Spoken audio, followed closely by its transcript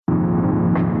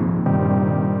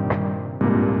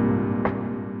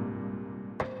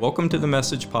Welcome to the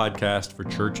Message Podcast for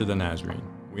Church of the Nazarene.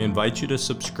 We invite you to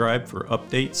subscribe for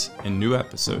updates and new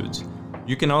episodes.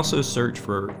 You can also search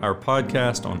for our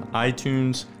podcast on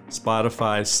iTunes,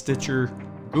 Spotify, Stitcher,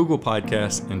 Google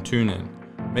Podcasts, and TuneIn.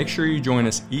 Make sure you join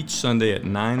us each Sunday at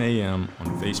 9 a.m.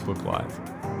 on Facebook Live.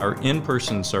 Our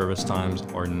in-person service times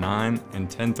are 9 and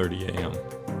 10:30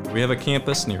 a.m. We have a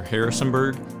campus near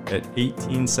Harrisonburg at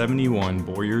 1871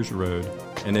 Boyers Road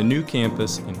and a new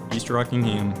campus in East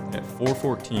Rockingham at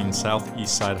 414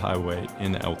 Southeast Side Highway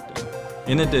in Elkton.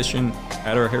 In addition,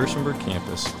 at our Harrisonburg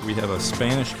campus, we have a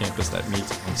Spanish campus that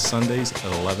meets on Sundays at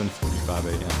 11:45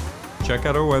 a.m. Check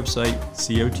out our website,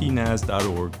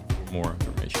 cotnaz.org, for more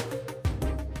information.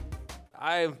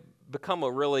 I've become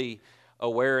really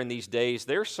aware in these days,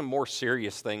 there's some more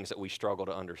serious things that we struggle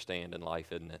to understand in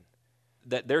life, isn't it?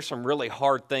 That there's some really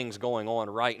hard things going on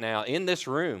right now in this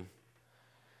room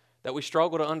that we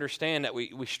struggle to understand, that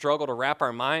we struggle to wrap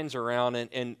our minds around.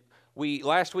 And we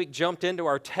last week jumped into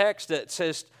our text that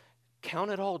says,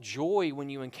 count it all joy when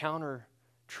you encounter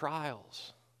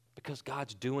trials, because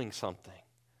God's doing something.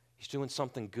 He's doing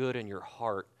something good in your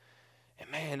heart.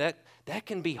 And man, that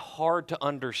can be hard to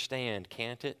understand,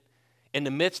 can't it? In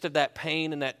the midst of that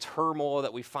pain and that turmoil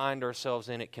that we find ourselves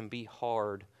in, it can be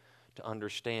hard to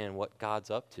understand what God's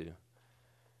up to.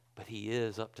 But He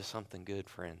is up to something good,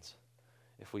 friends,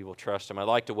 if we will trust Him. I'd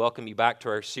like to welcome you back to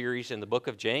our series in the book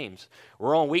of James.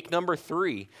 We're on week number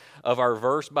 3 of our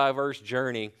verse-by-verse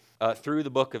journey through the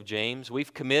book of James.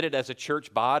 We've committed as a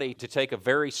church body to take a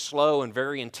very slow and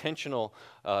very intentional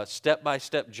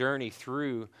step-by-step journey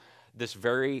through this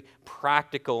very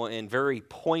practical and very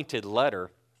pointed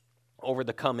letter over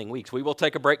the coming weeks. We will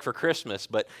take a break for Christmas,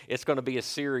 but it's going to be a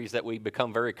series that we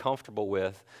become very comfortable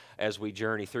with as we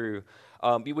journey through.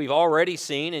 We've already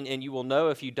seen, and you will know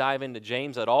if you dive into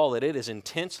James at all, that it is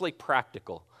intensely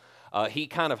practical. He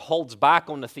kind of holds back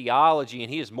on the theology,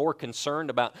 and he is more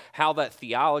concerned about how that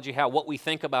theology, what we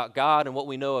think about God and what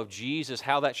we know of Jesus,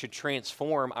 how that should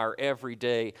transform our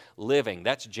everyday living.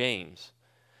 That's James.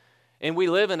 And we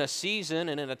live in a season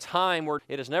and in a time where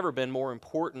it has never been more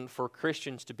important for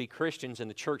Christians to be Christians and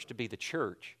the church to be the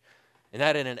church. And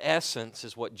that, in an essence,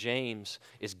 is what James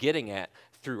is getting at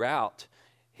throughout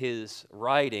his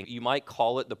writing. You might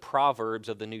call it the Proverbs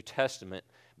of the New Testament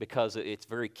because it's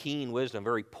very keen wisdom,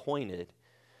 very pointed.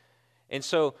 And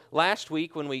so last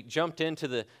week when we jumped into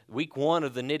the week 1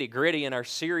 of the nitty-gritty in our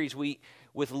series,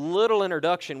 with little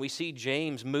introduction, we see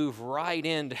James move right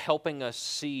into helping us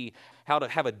see how to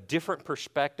have a different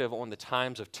perspective on the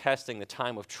times of testing, the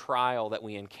time of trial that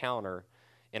we encounter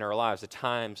in our lives, the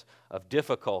times of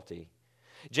difficulty.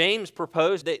 James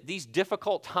proposed that these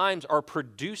difficult times are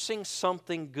producing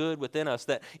something good within us,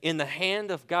 that in the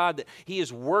hand of God, that He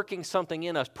is working something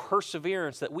in us,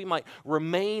 perseverance, that we might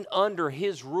remain under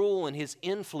His rule and His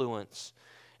influence.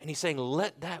 And he's saying,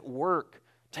 let that work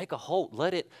take a hold.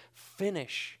 Let it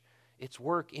finish its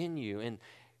work in you. And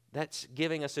that's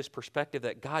giving us this perspective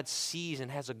that God sees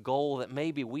and has a goal that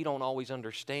maybe we don't always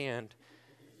understand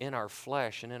in our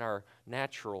flesh and in our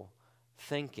natural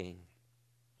thinking.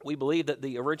 We believe that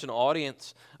the original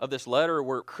audience of this letter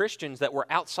were Christians that were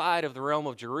outside of the realm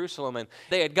of Jerusalem, and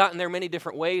they had gotten there many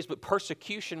different ways, but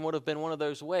persecution would have been one of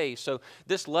those ways. So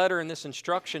this letter and this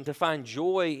instruction to find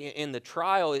joy in the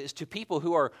trial is to people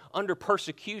who are under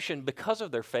persecution because of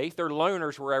their faith. They're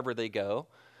loners wherever they go.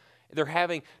 They're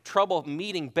having trouble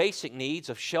meeting basic needs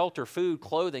of shelter, food,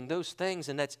 clothing, those things,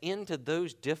 and that's into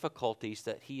those difficulties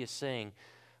that he is saying,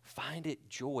 find it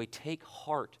joy, take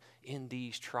heart in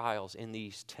these trials, in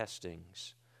these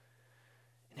testings.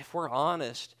 And if we're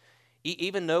honest,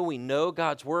 even though we know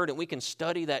God's Word and we can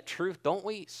study that truth, don't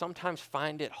we sometimes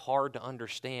find it hard to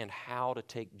understand how to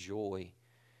take joy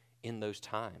in those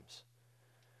times?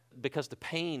 Because the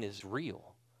pain is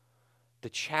real. The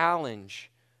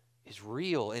challenge is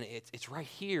real, and it's right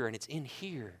here, and it's in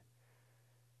here.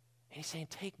 And he's saying,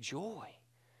 take joy,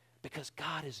 because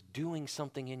God is doing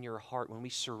something in your heart when we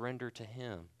surrender to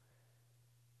Him.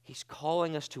 He's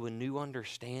calling us to a new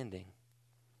understanding.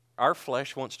 Our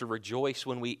flesh wants to rejoice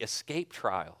when we escape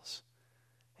trials.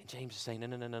 And James is saying,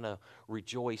 no.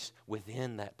 Rejoice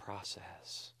within that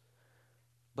process.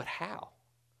 But how?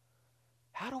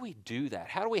 How do we do that?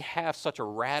 How do we have such a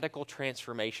radical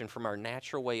transformation from our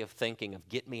natural way of thinking of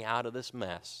get me out of this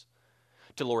mess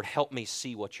to, Lord, help me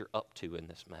see what you're up to in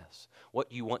this mess,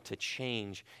 what you want to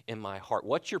change in my heart,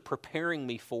 what you're preparing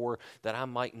me for that I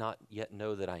might not yet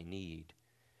know that I need?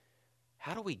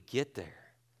 How do we get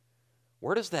there?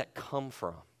 Where does that come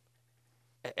from?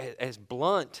 As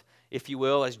blunt, if you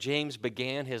will, as James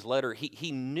began his letter,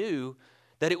 he knew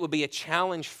that it would be a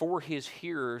challenge for his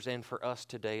hearers and for us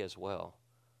today as well.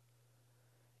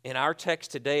 In our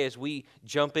text today, as we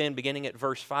jump in beginning at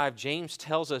verse 5, James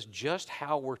tells us just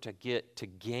how we're to get, to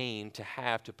gain, to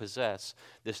have, to possess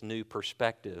this new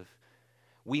perspective.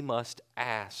 We must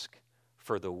ask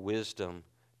for the wisdom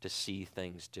to see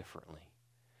things differently.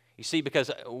 You see, because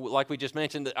like we just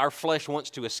mentioned, that our flesh wants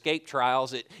to escape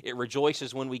trials. It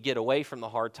rejoices when we get away from the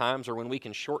hard times or when we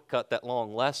can shortcut that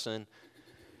long lesson.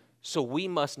 So we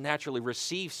must naturally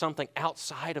receive something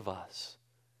outside of us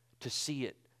to see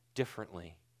it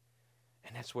differently.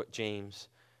 And that's what James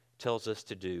tells us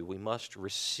to do. We must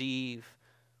receive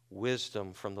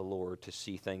wisdom from the Lord to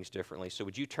see things differently. So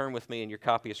would you turn with me in your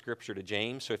copy of Scripture to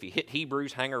James? So if you hit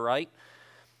Hebrews, hang a right.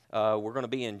 We're going to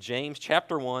be in James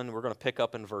chapter 1. We're going to pick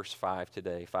up in verse 5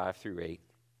 today, 5 through 8.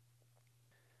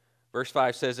 Verse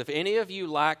 5 says, "If any of you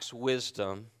lacks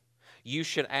wisdom, you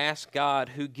should ask God,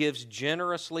 who gives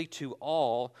generously to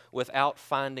all without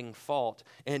finding fault,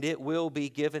 and it will be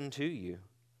given to you.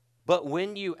 But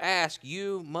when you ask,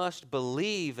 you must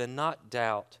believe and not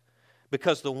doubt,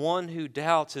 because the one who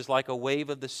doubts is like a wave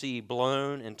of the sea,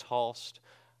 blown and tossed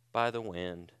by the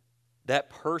wind. That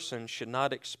person should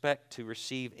not expect to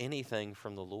receive anything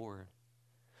from the Lord.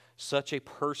 Such a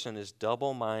person is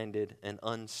double-minded and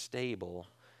unstable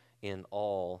in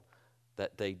all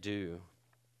that they do."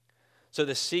 So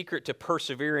the secret to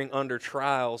persevering under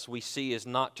trials we see is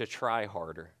not to try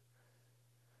harder.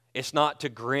 It's not to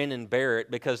grin and bear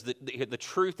it, because the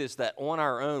truth is that on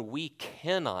our own we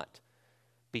cannot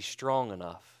be strong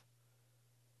enough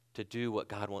to do what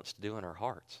God wants to do in our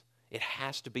hearts. It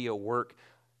has to be a work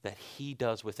that He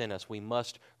does within us. We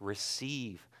must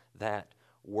receive that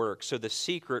work. So the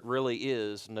secret really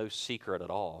is no secret at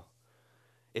all.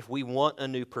 If we want a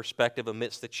new perspective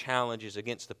amidst the challenges,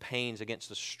 against the pains, against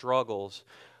the struggles,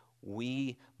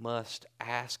 we must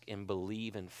ask and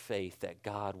believe in faith that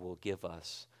God will give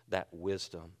us that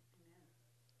wisdom.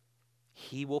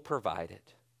 He will provide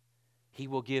it. He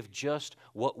will give just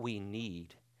what we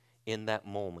need in that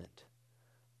moment.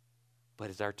 But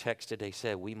as our text today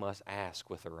said, we must ask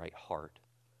with the right heart.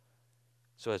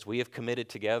 So as we have committed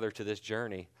together to this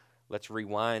journey, let's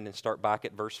rewind and start back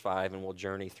at verse 5, and we'll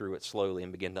journey through it slowly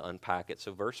and begin to unpack it.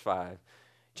 So verse 5,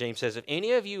 James says, "If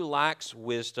any of you lacks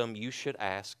wisdom, you should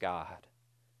ask God."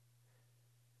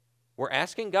 We're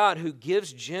asking God, who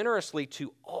gives generously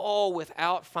to all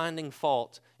without finding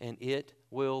fault, and it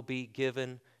will be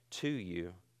given to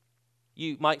you.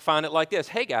 You might find it like this.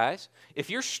 Hey guys, if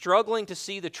you're struggling to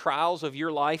see the trials of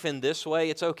your life in this way,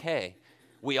 it's okay.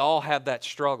 We all have that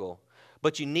struggle.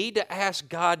 But you need to ask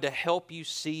God to help you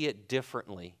see it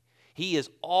differently. He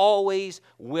is always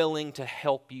willing to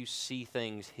help you see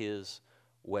things His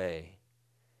way.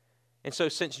 And so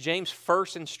since James'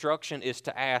 first instruction is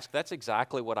to ask, that's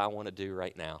exactly what I want to do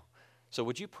right now. So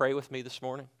would you pray with me this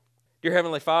morning? Dear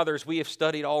Heavenly Father, as we have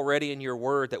studied already in your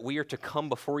word that we are to come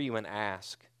before you and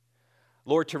ask,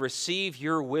 Lord, to receive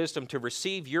your wisdom, to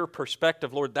receive your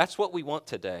perspective, Lord, that's what we want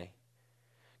today.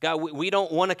 God, we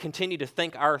don't want to continue to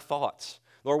think our thoughts.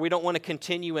 Lord, we don't want to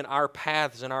continue in our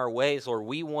paths and our ways. Lord,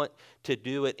 we want to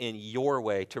do it in your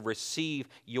way, to receive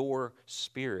your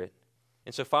Spirit.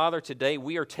 And so, Father, today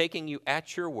we are taking you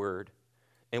at your word,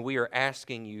 and we are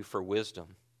asking you for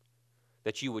wisdom,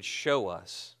 that you would show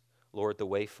us, Lord, the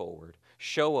way forward.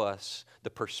 Show us the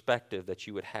perspective that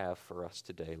you would have for us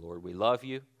today, Lord. We love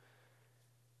you.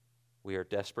 We are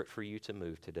desperate for you to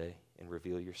move today and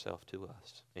reveal yourself to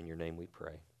us. In your name we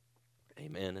pray.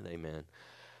 Amen and amen.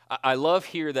 I love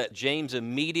here that James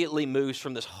immediately moves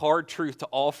from this hard truth to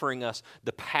offering us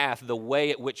the path, the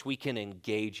way at which we can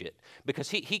engage it. Because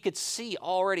he could see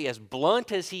already, as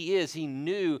blunt as he is, he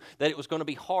knew that it was going to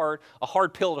be hard, a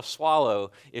hard pill to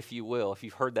swallow, if you will, if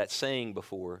you've heard that saying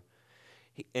before.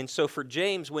 And so for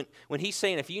James, when he's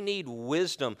saying if you need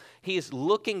wisdom, he is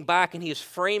looking back and he is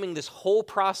framing this whole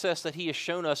process that he has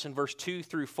shown us in verse 2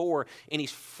 through 4, and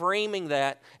he's framing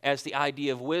that as the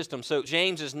idea of wisdom. So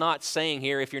James is not saying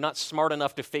here, if you're not smart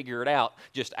enough to figure it out,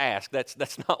 just ask.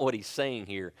 That's not what he's saying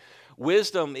here.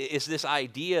 Wisdom is this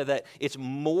idea that it's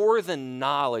more than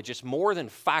knowledge, it's more than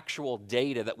factual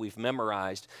data that we've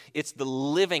memorized. It's the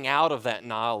living out of that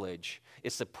knowledge.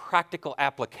 It's the practical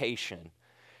application.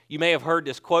 You may have heard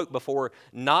this quote before: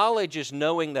 knowledge is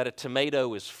knowing that a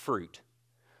tomato is fruit.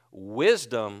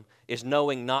 Wisdom is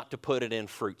knowing not to put it in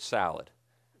fruit salad.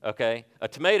 Okay? A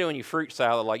tomato in your fruit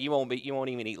salad, like you won't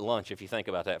even eat lunch if you think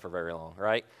about that for very long,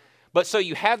 right? But so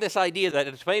you have this idea that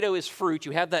a tomato is fruit,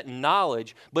 you have that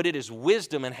knowledge, but it is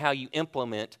wisdom in how you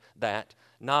implement that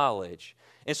knowledge.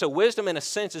 And so wisdom, in a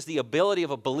sense, is the ability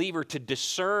of a believer to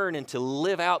discern and to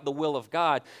live out the will of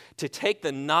God, to take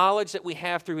the knowledge that we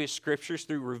have through His Scriptures,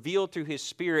 revealed through His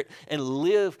Spirit, and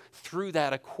live through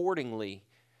that accordingly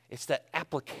It's that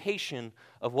application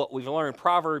of what we've learned.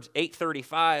 Proverbs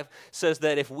 8:35 says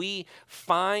that if we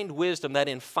find wisdom, that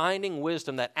in finding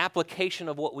wisdom, that application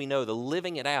of what we know, the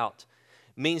living it out,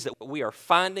 means that we are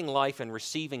finding life and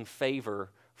receiving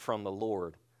favor from the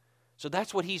Lord. So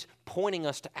that's what he's pointing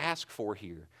us to ask for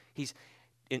here. He's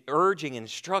urging,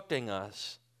 instructing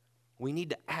us. We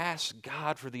need to ask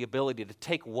God for the ability to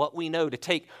take what we know, to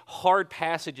take hard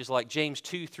passages like James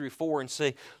 2-4 and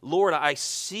say, Lord, I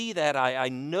see that. I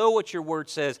know what your word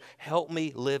says. Help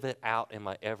me live it out in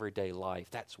my everyday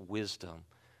life. That's wisdom.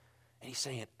 And he's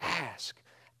saying, ask.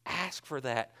 Ask for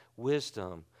that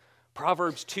wisdom.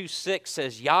 Proverbs 2:6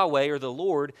 says, Yahweh, or the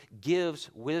Lord, gives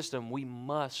wisdom. We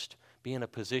must be in a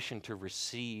position to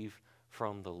receive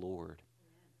from the Lord.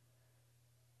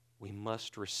 We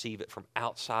must receive it from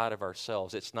outside of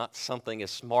ourselves. It's not something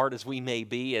as smart as we may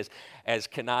be, as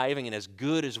conniving and as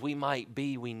good as we might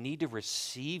be. We need to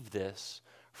receive this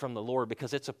from the Lord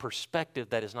because it's a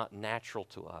perspective that is not natural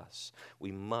to us.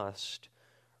 We must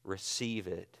receive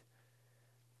it.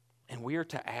 And we are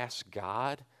to ask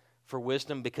God for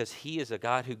wisdom because He is a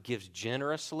God who gives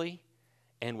generously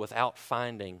and without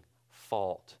finding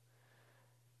fault.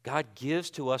 God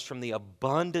gives to us from the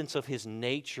abundance of His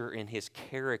nature and His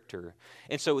character.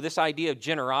 And so this idea of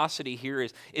generosity here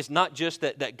is not just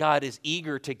that God is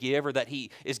eager to give or that He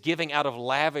is giving out of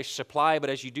lavish supply, but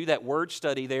as you do that word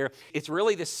study there, it's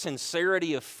really this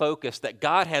sincerity of focus that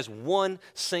God has one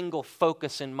single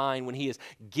focus in mind when He is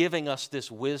giving us this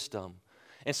wisdom.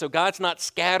 And so God's not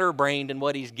scatterbrained in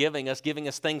what He's giving us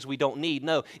things we don't need.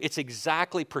 No, it's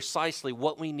exactly precisely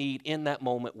what we need in that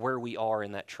moment where we are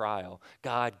in that trial.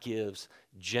 God gives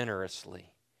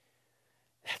generously.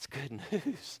 That's good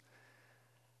news.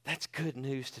 That's good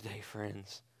news today,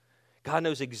 friends. God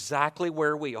knows exactly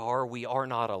where we are. We are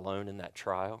not alone in that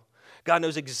trial. God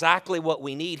knows exactly what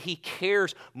we need. He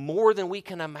cares more than we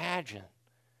can imagine.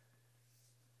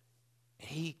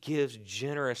 He gives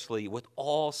generously with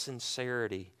all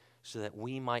sincerity so that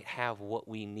we might have what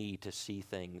we need to see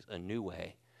things a new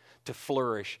way, to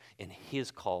flourish in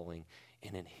His calling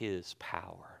and in His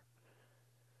power.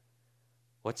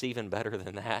 What's even better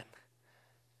than that?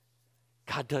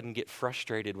 God doesn't get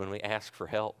frustrated when we ask for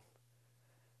help.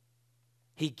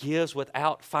 He gives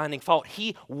without finding fault.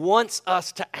 He wants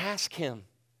us to ask Him.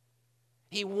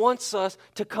 He wants us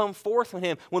to come forth with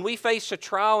Him. When we face a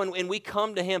trial and we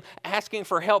come to Him asking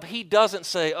for help, He doesn't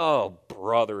say, oh,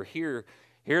 brother, here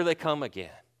they come again.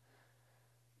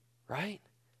 Right?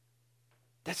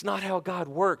 That's not how God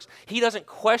works. He doesn't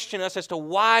question us as to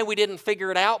why we didn't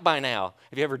figure it out by now.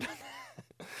 Have you ever done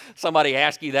that? Somebody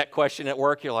asks you that question at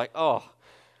work, you're like, oh,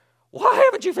 why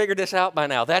haven't you figured this out by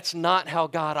now? That's not how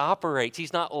God operates.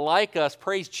 He's not like us.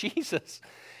 Praise Jesus.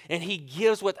 And He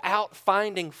gives without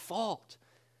finding fault.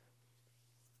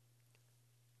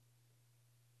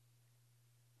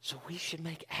 So we should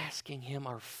make asking Him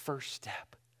our first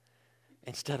step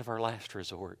instead of our last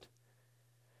resort.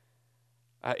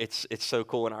 It's so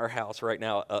cool in our house right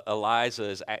now.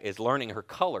 Eliza is learning her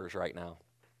colors right now,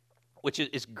 which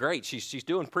is great. She's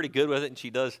doing pretty good with it, and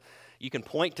she does. You can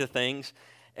point to things,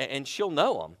 and she'll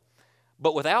know them.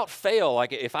 But without fail,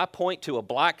 like if I point to a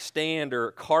black stand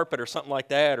or carpet or something like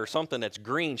that, or something that's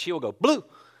green, she will go blue.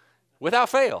 Without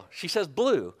fail, she says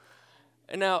blue.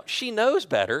 And now, she knows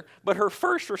better, but her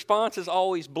first response is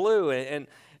always blue. And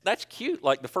that's cute,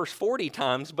 like the first 40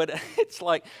 times, but it's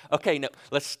like, okay, no,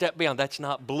 let's step beyond. That's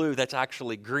not blue, that's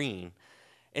actually green.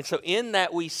 And so in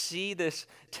that, we see this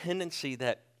tendency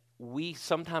that we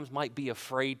sometimes might be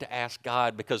afraid to ask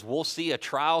God because we'll see a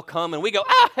trial come and we go,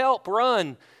 help,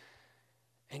 run.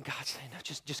 And God's saying, no,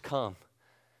 just come.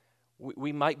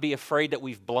 We might be afraid that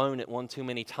we've blown it one too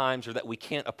many times or that we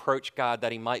can't approach God,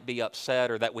 that He might be upset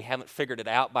or that we haven't figured it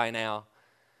out by now.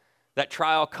 That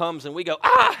trial comes and we go,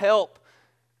 help.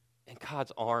 And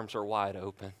God's arms are wide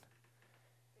open.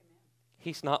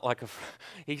 He's not like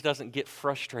He doesn't get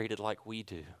frustrated like we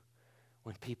do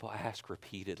when people ask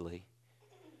repeatedly.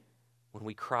 When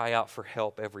we cry out for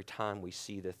help every time we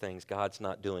see the things, God's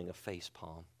not doing a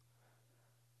facepalm.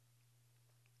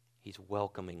 He's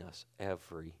welcoming us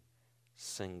every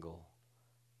single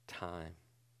time.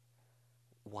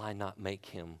 Why not make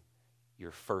Him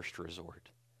your first resort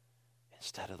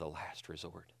instead of the last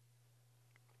resort?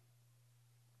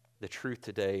 The truth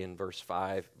today in verse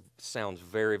 5 sounds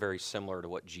very, very similar to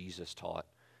what Jesus taught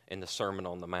in the Sermon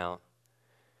on the Mount.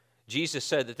 Jesus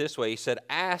said it this way. He said,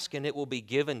 ask and it will be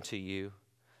given to you.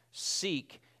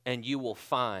 Seek and you will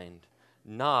find.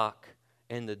 Knock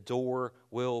and the door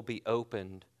will be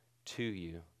opened to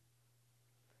you.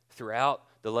 Throughout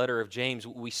the letter of James,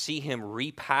 we see him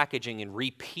repackaging and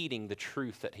repeating the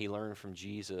truth that he learned from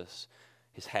Jesus.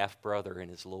 his half-brother and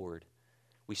his Lord.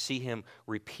 We see him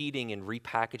repeating and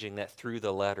repackaging that through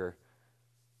the letter.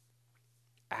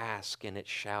 Ask and it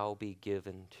shall be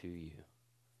given to you.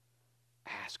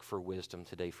 Ask for wisdom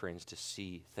today, friends, to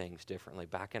see things differently.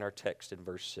 Back in our text in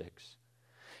verse 6.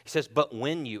 He says, but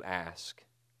when you ask,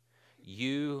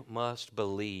 you must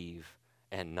believe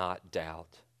and not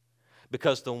doubt.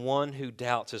 Because the one who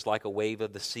doubts is like a wave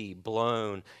of the sea,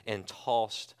 blown and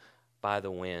tossed by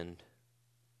the wind.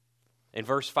 In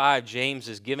verse 5, James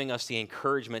is giving us the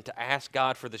encouragement to ask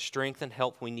God for the strength and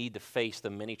help we need to face the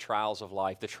many trials of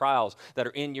life, the trials that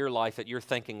are in your life that you're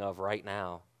thinking of right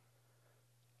now.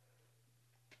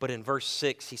 But in verse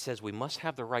 6, he says we must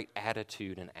have the right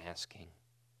attitude in asking.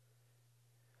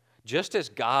 Just as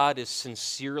God is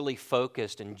sincerely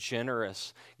focused and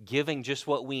generous, giving just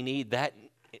what we need, that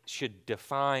should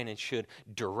define and should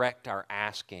direct our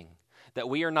asking. That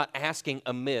we are not asking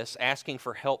amiss, asking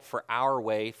for help for our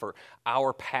way, for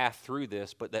our path through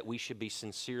this, but that we should be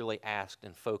sincerely asked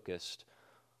and focused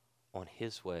on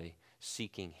His way,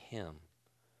 seeking Him.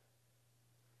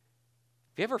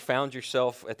 Have you ever found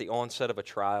yourself at the onset of a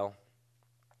trial?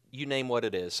 You name what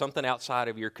it is, something outside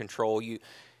of your control. You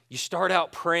start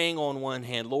out praying on one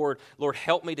hand, Lord,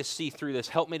 help me to see through this.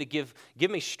 Help me to give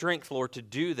me strength, Lord, to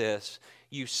do this.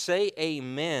 You say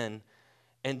amen,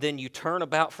 and then you turn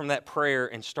about from that prayer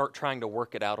and start trying to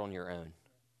work it out on your own.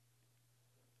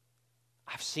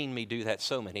 I've seen me do that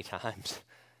so many times.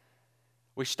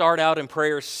 We start out in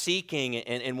prayer seeking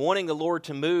and wanting the Lord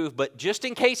to move, but just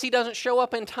in case He doesn't show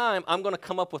up in time, I'm going to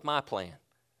come up with my plan.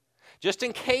 Just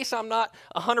in case I'm not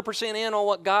 100% in on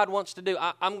what God wants to do,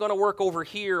 I'm going to work over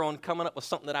here on coming up with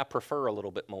something that I prefer a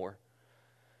little bit more.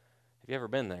 Have you ever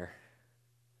been there?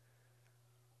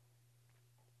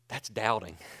 That's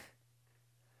doubting.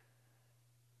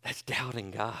 That's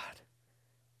doubting God.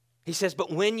 He says,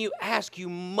 but when you ask, you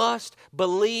must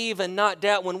believe and not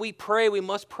doubt. When we pray, we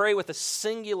must pray with a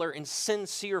singular and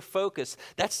sincere focus.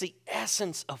 That's the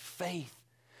essence of faith.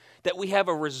 That we have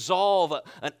a resolve,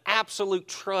 an absolute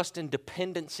trust and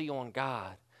dependency on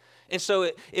God. And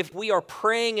so if we are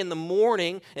praying in the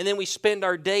morning and then we spend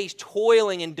our days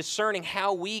toiling and discerning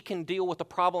how we can deal with the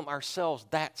problem ourselves,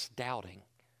 that's doubting.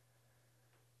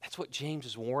 That's what James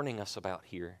is warning us about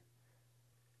here.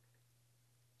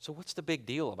 So what's the big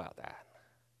deal about that?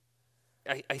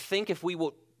 I think if we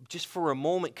will just for a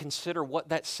moment consider what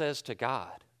that says to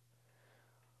God.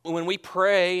 When we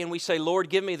pray and we say, Lord,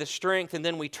 give me the strength, and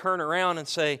then we turn around and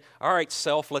say, all right,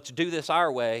 self, let's do this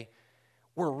our way,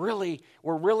 we're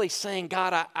really saying,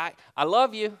 God, I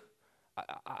love you.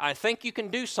 I think you can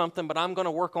do something, but I'm going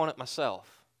to work on it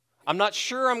myself. I'm not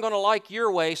sure I'm going to like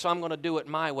your way, so I'm going to do it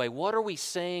my way. What are we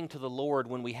saying to the Lord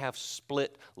when we have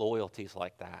split loyalties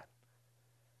like that?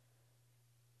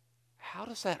 How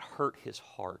does that hurt His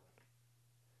heart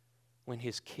when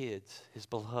His kids, His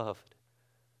beloved,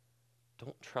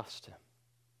 don't trust Him?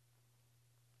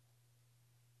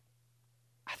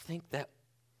 I think that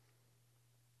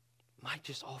might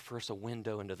just offer us a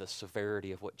window into the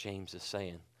severity of what James is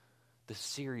saying, the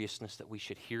seriousness that we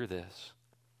should hear this.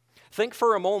 Think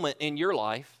for a moment in your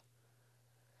life,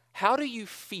 how do you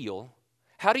feel,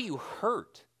 how do you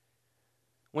hurt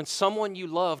when someone you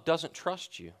love doesn't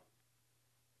trust you?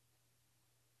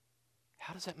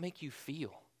 How does that make you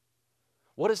feel?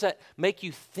 What does that make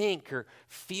you think or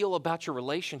feel about your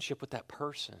relationship with that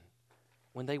person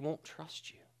when they won't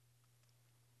trust you?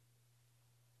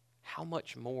 How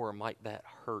much more might that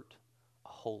hurt a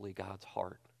holy God's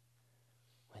heart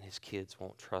when His kids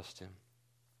won't trust Him?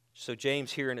 So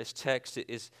James here in his text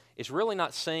is really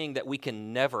not saying that we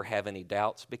can never have any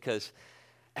doubts, because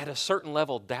at a certain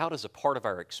level, doubt is a part of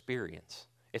our experience.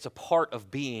 It's a part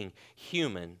of being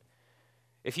human.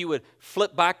 If you would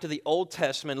flip back to the Old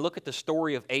Testament and look at the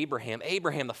story of Abraham.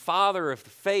 Abraham, the father of the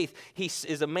faith, he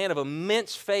is a man of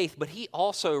immense faith, but he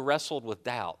also wrestled with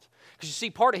doubt. Because you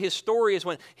see, part of his story is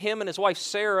when him and his wife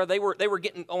Sarah, they were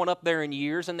getting on up there in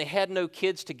years, and they had no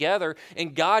kids together,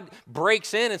 and God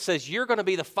breaks in and says, you're going to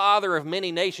be the father of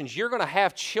many nations. You're going to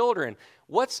have children.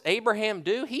 What's Abraham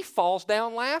do? He falls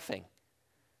down laughing.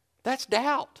 That's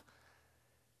doubt.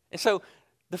 And so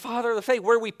the father of the faith,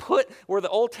 where the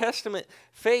Old Testament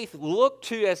faith looked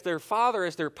to as their father,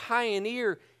 as their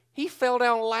pioneer, he fell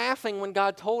down laughing when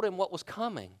God told him what was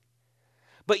coming.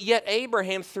 But yet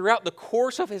Abraham, throughout the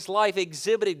course of his life,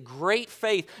 exhibited great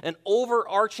faith, an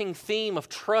overarching theme of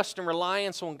trust and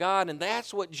reliance on God. And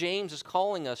that's what James is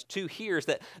calling us to here, is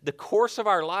that the course of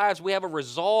our lives, we have a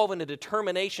resolve and a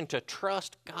determination to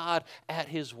trust God at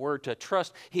His word, to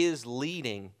trust His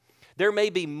leading. There may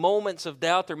be moments of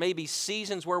doubt. There may be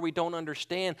seasons where we don't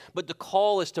understand. But the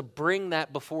call is to bring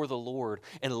that before the Lord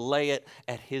and lay it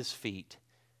at His feet.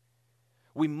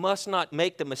 We must not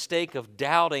make the mistake of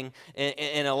doubting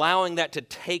and allowing that to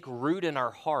take root in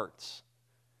our hearts.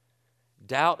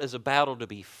 Doubt is a battle to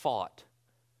be fought,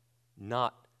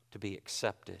 not to be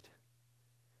accepted.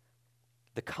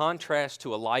 The contrast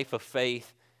to a life of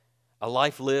faith, a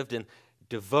life lived in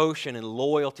devotion and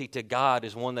loyalty to God,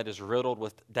 is one that is riddled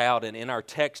with doubt. And in our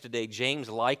text today, James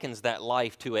likens that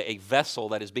life to a vessel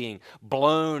that is being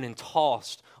blown and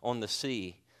tossed on the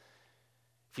sea.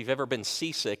 If you've ever been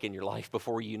seasick in your life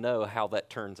before, you know how that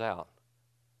turns out.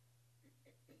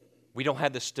 We don't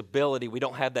have the stability. We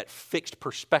don't have that fixed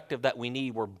perspective that we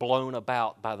need. We're blown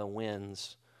about by the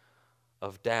winds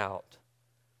of doubt.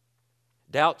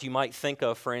 Doubt, you might think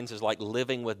of, friends, is like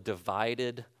living with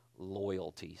divided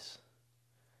loyalties.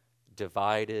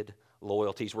 Divided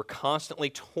loyalties. We're constantly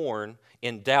torn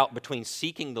in doubt between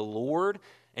seeking the Lord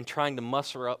and trying to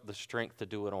muster up the strength to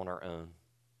do it on our own.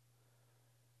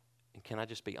 And can I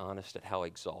just be honest at how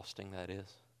exhausting that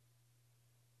is?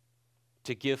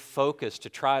 To give focus, to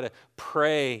try to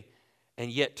pray, and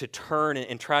yet to turn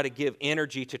and try to give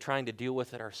energy to trying to deal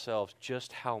with it ourselves,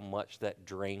 just how much that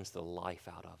drains the life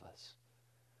out of us.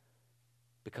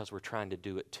 Because we're trying to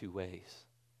do it two ways.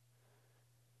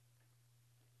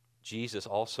 Jesus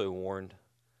also warned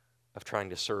of trying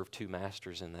to serve two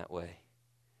masters in that way.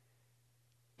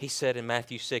 He said in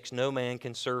Matthew 6, "No man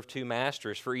can serve two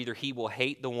masters, for either he will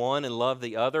hate the one and love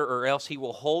the other, or else he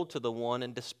will hold to the one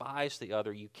and despise the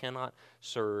other. You cannot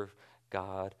serve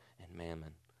God and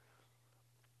mammon."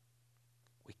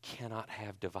 We cannot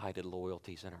have divided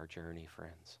loyalties in our journey,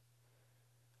 friends.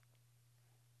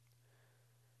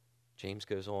 James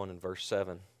goes on in verse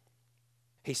 7.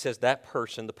 He says that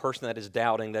person, the person that is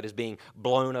doubting, that is being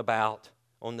blown about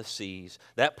on the seas,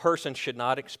 that person should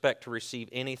not expect to receive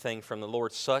anything from the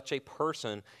Lord. Such a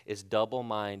person is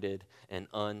double-minded and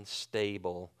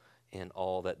unstable in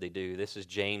all that they do. This is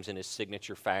James in his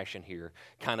signature fashion here,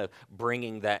 kind of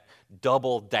bringing that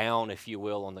double down, if you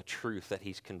will, on the truth that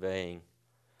he's conveying.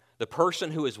 The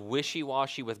person who is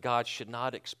wishy-washy with God should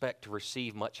not expect to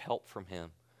receive much help from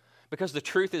Him. Because the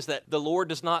truth is that the Lord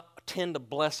does not tend to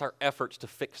bless our efforts to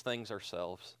fix things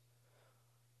ourselves.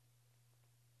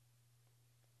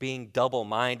 Being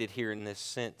double-minded here in this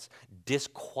sense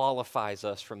disqualifies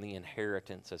us from the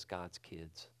inheritance as God's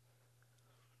kids.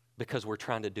 Because we're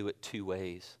trying to do it two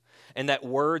ways. And that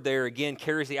word there again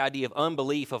carries the idea of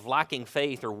unbelief, of lacking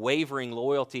faith or wavering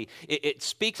loyalty. It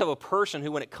speaks of a person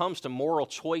who, when it comes to moral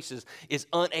choices, is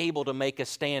unable to make a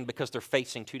stand because they're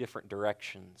facing two different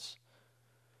directions.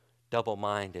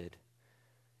 Double-minded.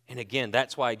 And again,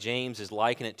 that's why James is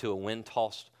likening it to a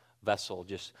wind-tossed vessel,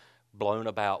 just blown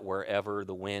about wherever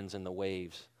the winds and the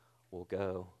waves will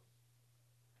go.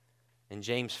 And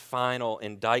James' final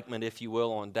indictment, if you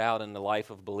will, on doubt in the life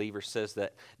of believers says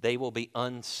that they will be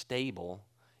unstable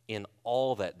in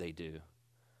all that they do.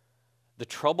 The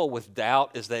trouble with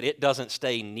doubt is that it doesn't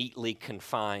stay neatly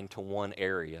confined to one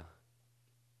area.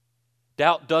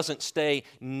 Doubt doesn't stay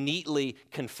neatly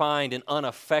confined and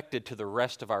unaffected to the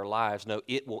rest of our lives. No,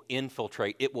 it will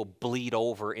infiltrate. It will bleed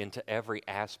over into every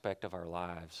aspect of our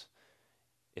lives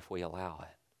if we allow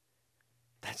it.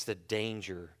 That's the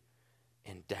danger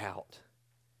in doubt.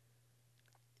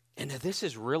 And this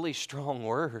is really strong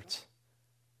words.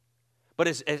 But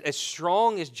as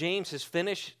strong as James has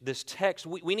finished this text,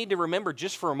 we need to remember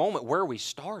just for a moment where we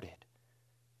started.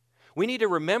 We need to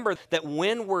remember that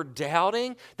when we're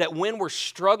doubting, that when we're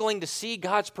struggling to see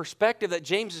God's perspective, that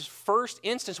James's first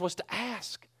instance was to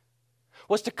ask,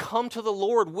 was to come to the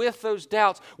Lord with those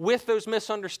doubts, with those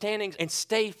misunderstandings, and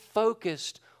stay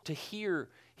focused to hear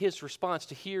His response,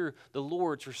 to hear the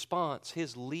Lord's response,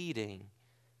 His leading.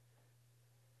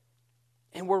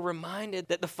 And we're reminded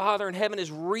that the Father in heaven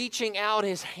is reaching out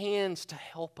His hands to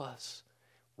help us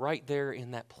right there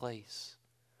in that place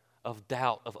of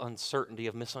doubt, of uncertainty,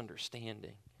 of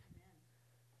misunderstanding.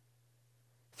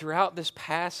 Throughout this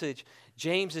passage,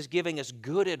 James is giving us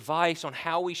good advice on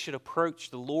how we should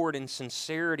approach the Lord in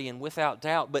sincerity and without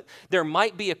doubt. But there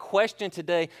might be a question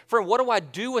today, friend, what do I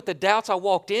do with the doubts I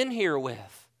walked in here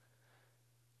with?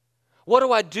 What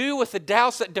do I do with the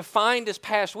doubts that defined this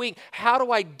past week? How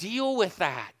do I deal with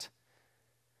that?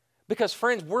 Because,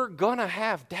 friends, we're going to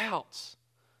have doubts.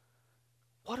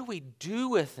 What do we do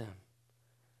with them?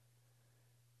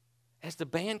 As the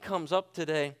band comes up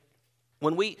today,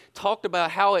 when we talked about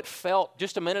how it felt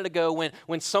just a minute ago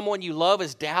when someone you love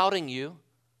is doubting you,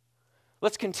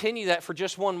 let's continue that for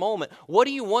just one moment. What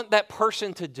do you want that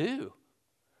person to do?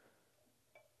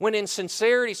 When in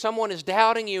sincerity someone is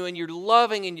doubting you and you're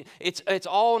loving and it's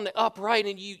all in the upright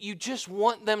and you just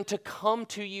want them to come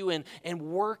to you and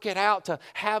work it out, to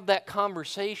have that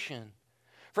conversation.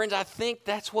 Friends, I think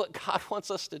that's what God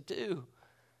wants us to do.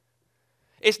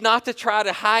 It's not to try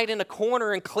to hide in a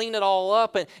corner and clean it all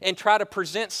up and try to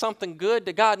present something good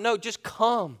to God. No, just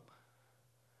come.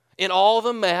 In all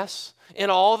the mess, in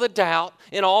all the doubt,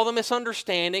 in all the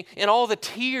misunderstanding, in all the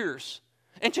tears,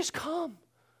 and just come.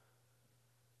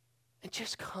 And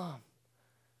just come.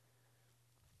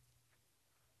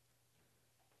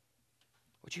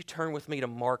 Would you turn with me to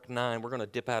Mark 9? We're going to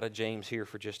dip out of James here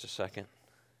for just a second.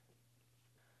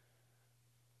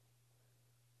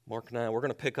 Mark 9, we're going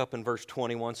to pick up in verse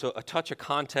 21. So a touch of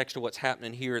context of what's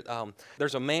happening here.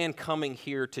 There's a man coming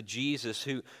here to Jesus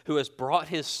who has brought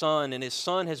his son, and his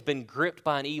son has been gripped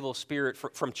by an evil spirit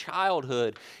from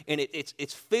childhood, and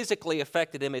it's physically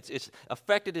affected him. It's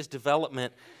affected his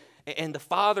development, and the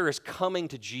father is coming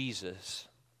to Jesus.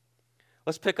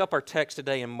 Let's pick up our text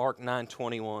today in Mark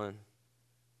 9:21.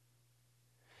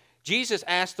 Jesus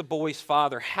asked the boy's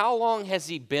father, "How long has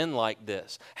he been like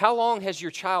this? How long has your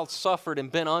child suffered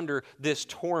and been under this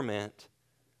torment?"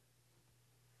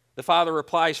 The father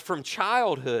replies, "From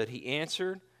childhood," he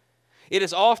answered. "It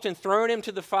has often thrown him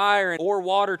to the fire or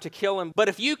water to kill him. But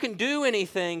if you can do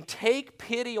anything, take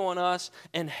pity on us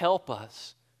and help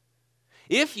us."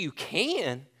 "If you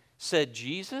can," said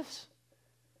Jesus.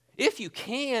 "If you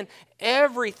can,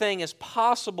 everything is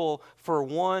possible for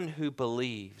one who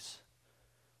believes."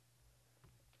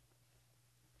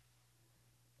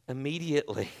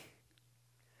 Immediately,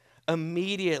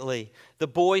 the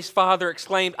boy's father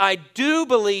exclaimed, "I do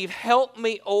believe, help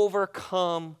me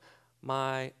overcome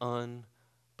my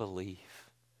unbelief."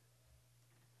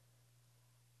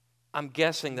 I'm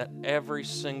guessing that every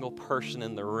single person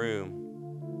in the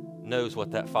room knows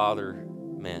what that father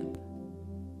meant,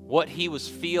 what he was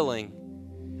feeling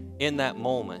in that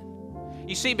moment.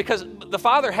 You see, because the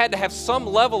father had to have some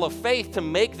level of faith to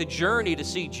make the journey to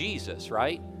see Jesus,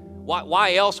 right?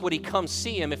 Why else would he come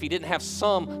see him if he didn't have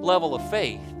some level of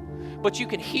faith? But you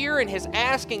can hear in his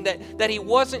asking that he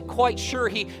wasn't quite sure.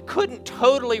 He couldn't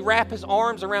totally wrap his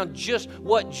arms around just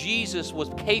what Jesus was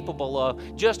capable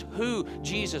of, just who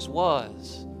Jesus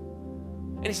was.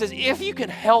 And he says, "If you can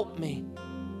help me."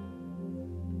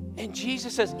 And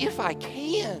Jesus says, "If I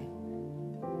can.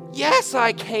 Yes,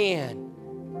 I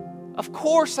can. Of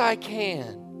course I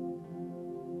can."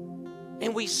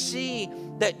 And we see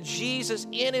that Jesus,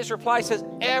 in his reply, says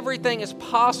everything is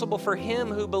possible for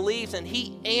him who believes. And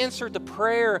he answered the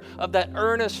prayer of that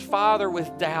earnest father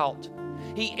with doubt.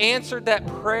 He answered that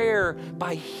prayer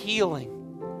by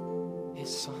healing his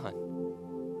son.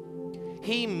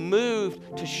 He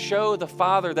moved to show the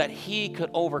father that he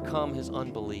could overcome his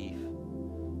unbelief.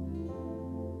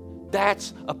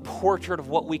 That's a portrait of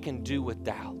what we can do with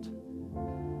doubt.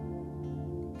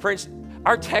 Friends,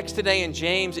 our text today in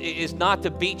James is not to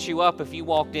beat you up if you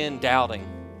walked in doubting.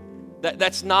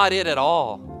 That's not it at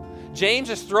all. James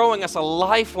is throwing us a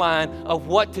lifeline of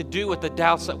what to do with the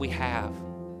doubts that we have.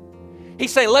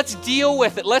 He's saying, let's deal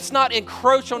with it. Let's not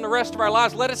encroach on the rest of our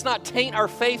lives. Let us not taint our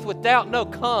faith with doubt. No,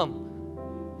 come.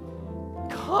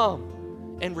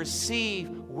 Come and receive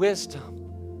wisdom.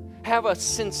 Have a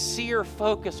sincere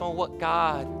focus on what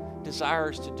God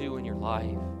desires to do in your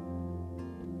life.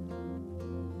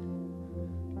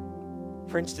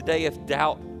 Friends, today, if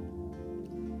doubt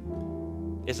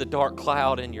is a dark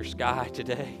cloud in your sky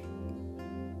today,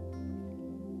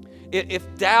 if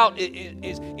doubt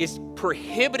is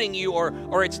prohibiting you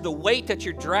or it's the weight that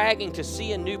you're dragging to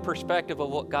see a new perspective of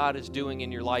what God is doing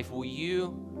in your life, will you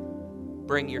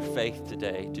bring your faith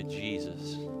today to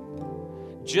Jesus?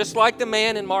 Just like the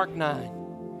man in Mark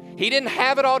 9. He didn't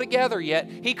have it all together yet.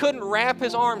 He couldn't wrap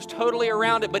his arms totally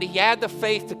around it, but he had the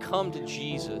faith to come to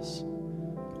Jesus.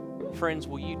 Friends,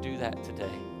 will you do that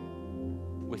today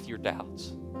with your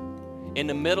doubts? In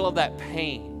the middle of that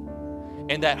pain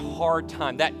and that hard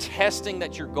time, that testing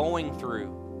that you're going through,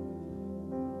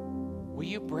 will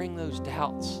you bring those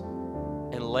doubts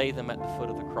and lay them at the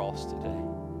foot of the cross today?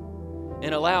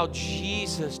 And allow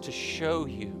Jesus to show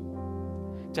you,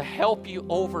 to help you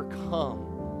overcome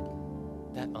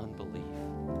that unbelief.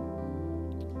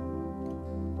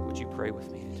 Would you pray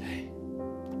with me today?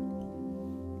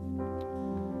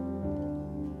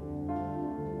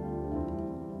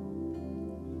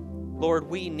 Lord,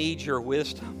 we need your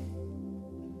wisdom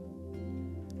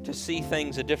to see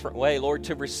things a different way. Lord,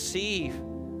 to receive,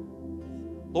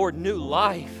 Lord, new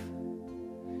life.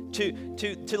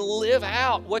 To live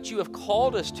out what you have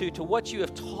called us to what you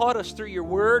have taught us through your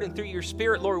word and through your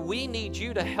spirit. Lord, we need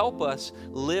you to help us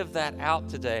live that out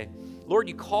today. Lord,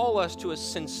 you call us to a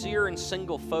sincere and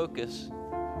single focus.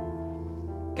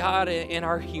 God, in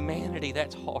our humanity,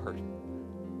 that's hard.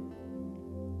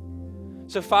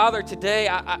 So, Father, today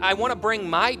I want to bring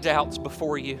my doubts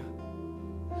before you.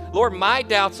 Lord, my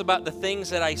doubts about the things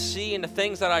that I see and the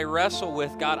things that I wrestle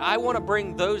with, God, I want to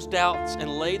bring those doubts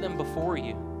and lay them before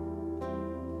you.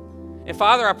 And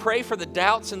Father, I pray for the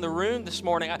doubts in the room this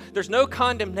morning. There's no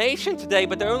condemnation today,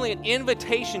 but there's only an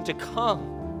invitation to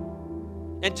come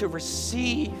and to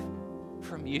receive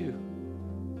from you.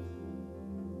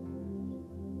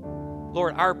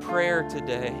 Lord, our prayer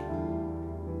today,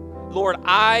 Lord,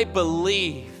 I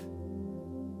believe,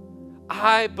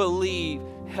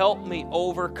 help me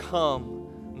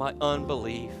overcome my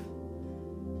unbelief.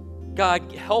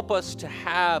 God, help us to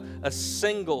have a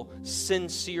single,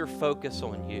 sincere focus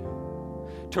on you,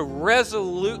 to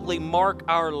resolutely mark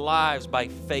our lives by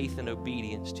faith and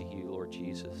obedience to you, Lord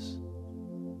Jesus.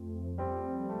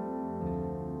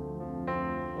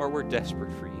 Lord, we're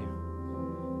desperate for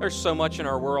you. There's so much in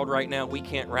our world right now we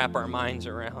can't wrap our minds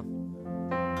around.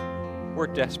 We're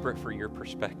desperate for your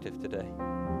perspective today.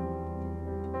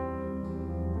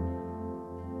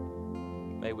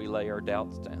 May we lay our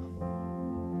doubts down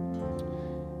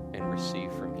and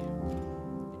receive from you.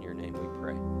 In your name we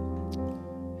pray.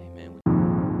 Amen.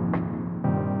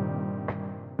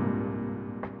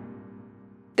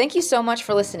 Thank you so much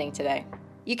for listening today.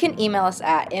 You can email us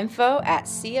at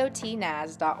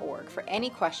info@cotnaz.org for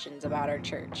any questions about our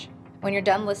church. When you're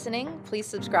done listening, please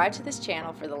subscribe to this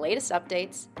channel for the latest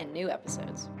updates and new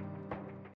episodes.